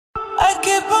I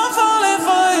keep on falling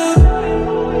for you.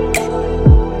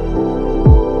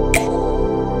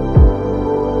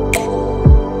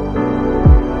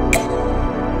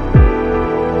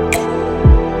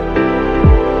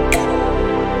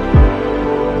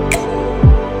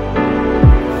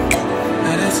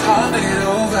 And it's hard to get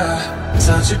over.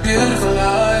 Such a beautiful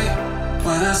lie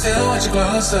when I still want you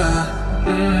closer.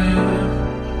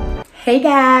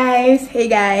 Hey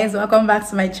guys, welcome back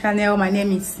to my channel. My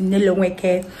name is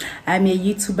Nelonweke. I'm a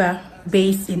YouTuber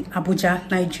based in Abuja,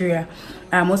 Nigeria.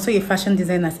 I'm also a fashion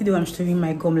designer. See the way I'm showing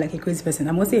my gum like a crazy person.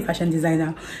 I'm also a fashion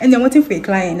designer, and I'm waiting for a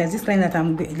client. There's this client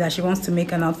that she wants to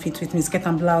make an outfit with me, skirt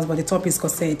and blouse, but the top is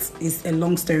corset. It's a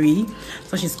long story.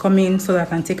 So she's coming so that I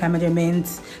can take her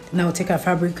measurements. Then I'll take her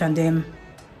fabric and then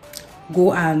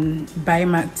go and buy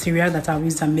material that I'll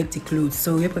use and make the clothes.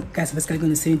 So you guys are basically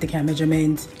going to see me taking a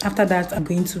measurement. After that, I'm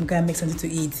going to go and make something to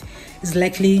eat. It's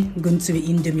likely going to be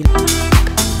Indomie.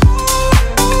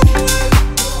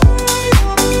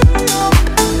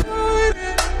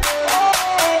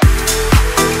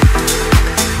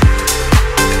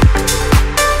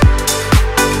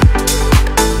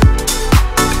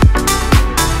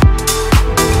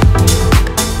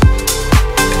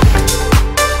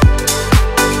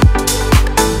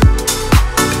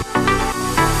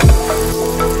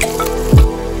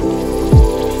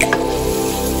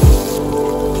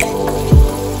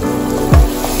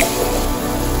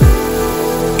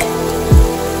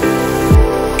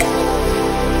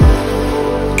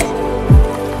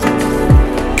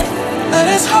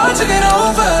 To get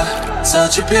over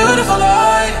such a beautiful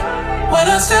lie when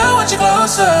I still want you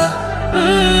closer.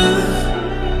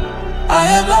 I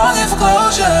am longing for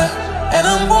closure and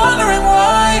I'm wondering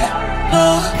why.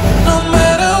 No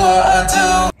matter what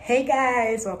I do. Hey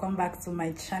guys, welcome back to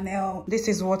my channel. This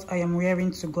is what I am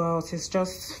wearing to go out. It's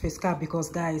just face cap because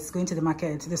guys, going to the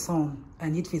market, the sun, I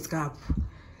need face cap.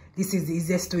 This is the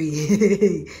easiest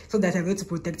way so that I'm going to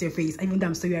protect your face, even though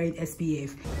I'm still wearing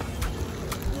SPF.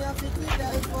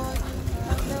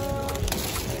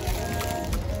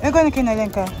 I'm going to kill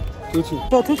Nalenka.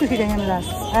 So, two to feed him last.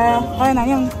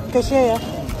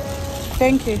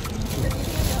 Thank you.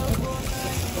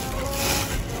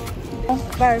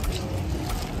 Bye.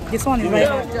 This one is right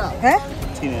now. Huh?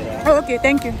 Oh, okay,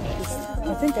 thank you.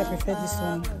 I think I prefer this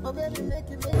one.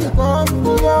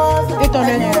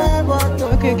 800 naira.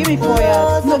 Okay, give me 4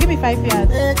 yards. No, give me 5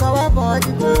 yards.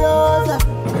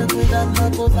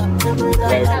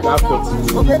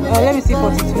 Let me see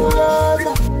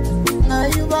 42.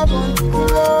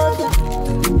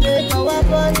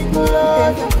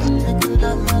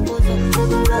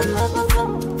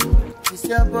 It's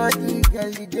your body, girl,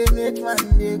 you dey make man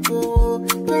dey go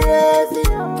crazy.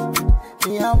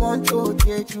 Me, I want to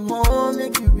get you home,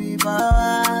 make you be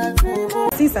my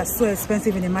wife. Things are so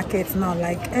expensive in the market now.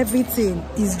 Like everything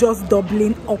is just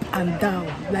doubling up and down.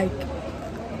 Like,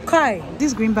 Kai,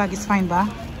 this green bag is fine, ba?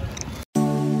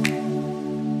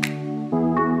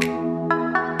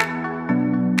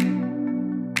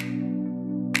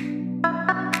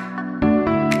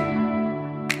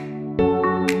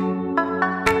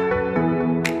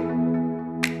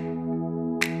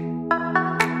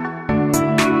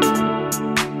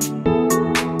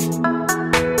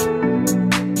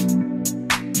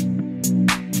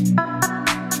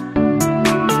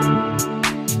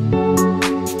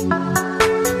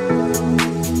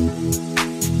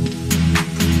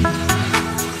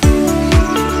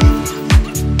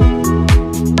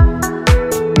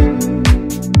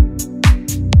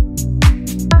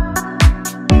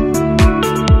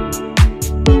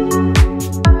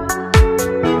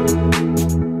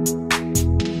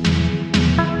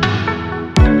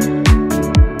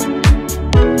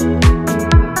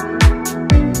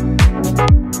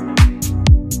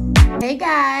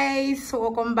 So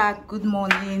welcome back, good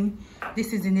morning.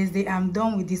 This is the next day. I'm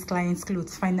done with this client's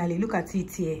clothes finally. Look at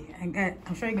it here.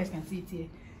 I'm sure you guys can see it here.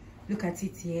 Look at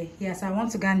it here. Yes, I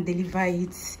want to go and deliver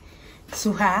it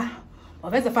to her.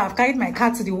 But first of all, I've carried my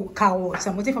car to the car wash,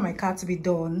 so I'm waiting for my car to be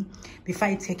done before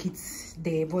I take it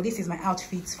there. But this is my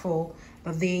outfit for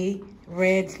the day.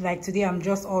 Red, like today I'm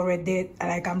just all red,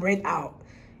 like I'm redded out.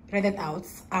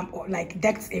 I'm like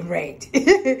decked in red.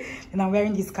 And I'm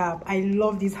wearing this cap. I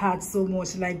love this hat so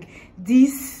much. Like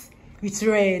this with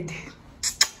red.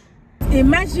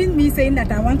 Imagine me saying that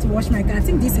I want to wash my car. I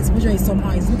think this exposure is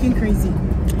somehow, it's looking crazy.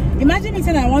 Imagine me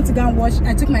saying I want to go and wash.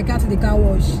 I took my car to the car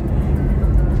wash.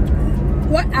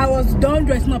 What, I was done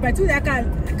dressing up. I took that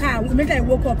car maybe I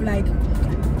woke up like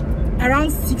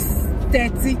around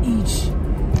 6:30 each.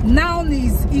 Now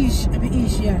is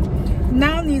yeah.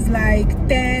 Now is like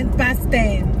 10 past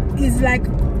 10. It's like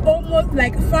almost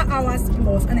like 4 hours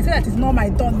plus, and they said that it's not my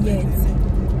turn yet.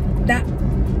 That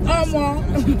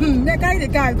they carry the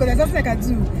car because there's nothing I can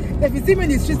do. If you see me in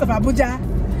the streets of Abuja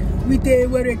with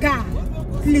a car,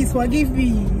 please forgive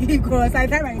me because I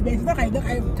try my best. It's not like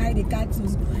I don't carry the car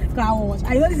to car wash.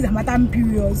 I know this is a matter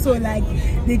period, so like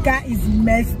the car is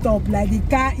messed up. Like the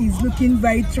car is looking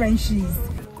very trenches.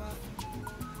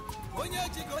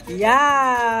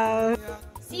 Yeah.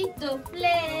 Sit to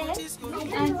play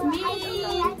and me.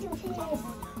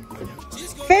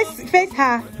 Face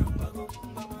her.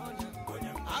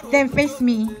 Then face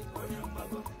me.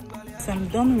 So I'm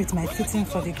done with my fitting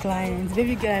for the client.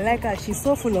 Baby girl, I like her. She's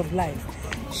so full of life.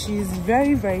 She's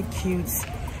very, very cute.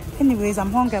 Anyways,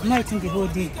 I'm hungry. I'm not eating the whole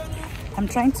day. I'm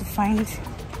trying to find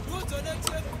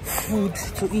food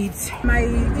to eat. My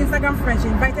Instagram friend, she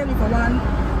invited me for one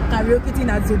karaoke thing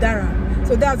at Zodara.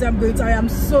 So that's where I'm going to. I am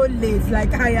so late.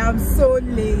 Like, I am so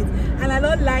late. And I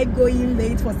don't like going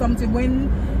late for something when,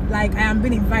 like, I am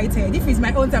being invited. If it's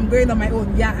my own time, I'm going on my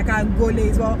own. Yeah, I can't go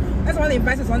late. Well, that's one of the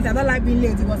inviters one thing. I don't like being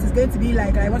late because it's going to be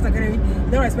like what's I going to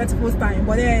don't respect people's time.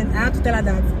 But then I have to tell her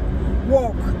that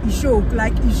walk, it shook.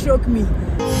 Like, it shook me.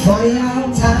 For your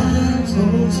times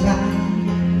goes by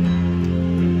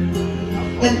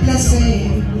and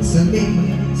blessings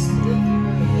amazed.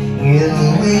 You're the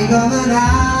wing of an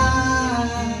eye.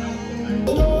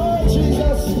 Lord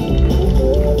Jesus,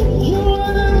 you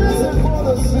are the reason for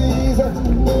the season.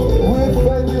 We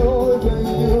thank you, thank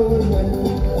you, thank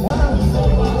you. Thank you so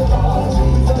much, Lord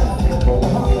Jesus.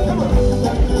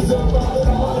 Thank you so much,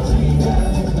 Lord Jesus.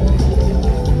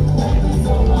 Thank you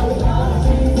so much, Lord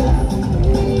Jesus.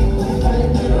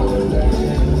 Thank you,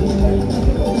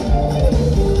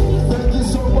 thank you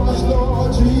so much, Lord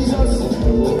Jesus.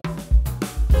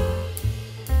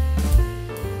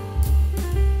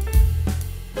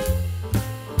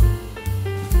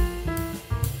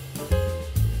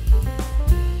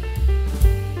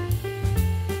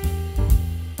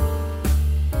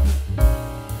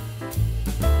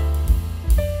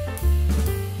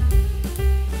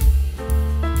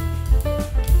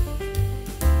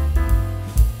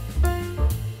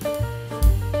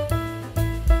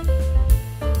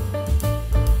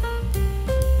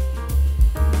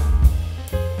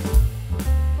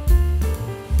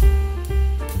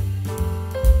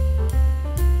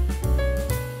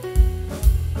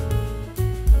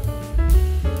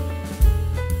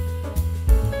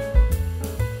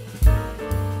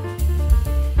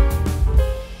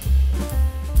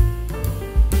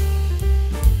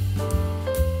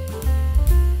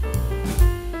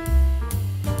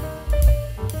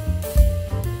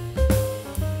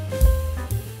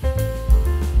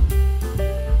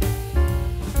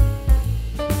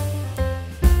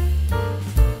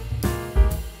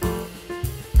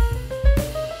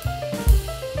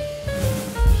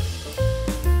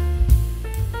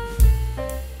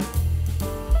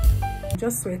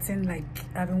 Just sweating. Like,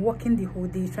 I've been working the whole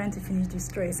day trying to finish this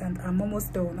dress and I'm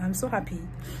almost done. I'm so happy.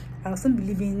 I'll soon be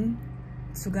leaving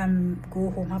to go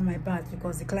home, have my bath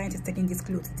because the client is taking this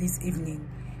clothes this evening.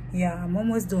 Yeah, I'm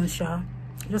almost done, Sha.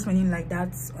 Just went in like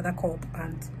that other cup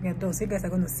and we are done. So you guys are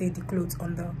going to see the clothes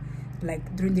on the,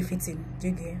 like, during the fitting.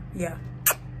 Yeah.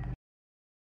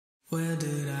 Where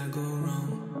did I go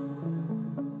wrong?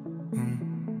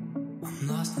 I'm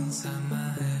lost inside my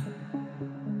head.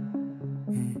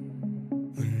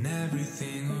 When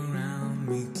everything around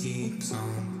me keeps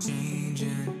on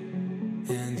changing,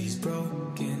 and these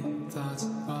broken thoughts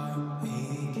are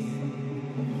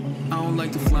aching. I don't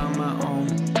like to fly on my own.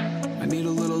 I need a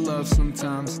little love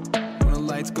sometimes. When the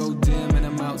lights go dim and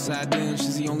I'm outside in,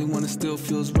 she's the only one that still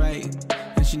feels right.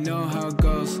 And she know how it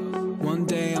goes. One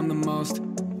day I'm the most,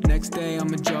 next day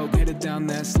I'm a joke. Headed down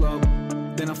that slope,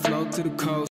 then I float to the coast.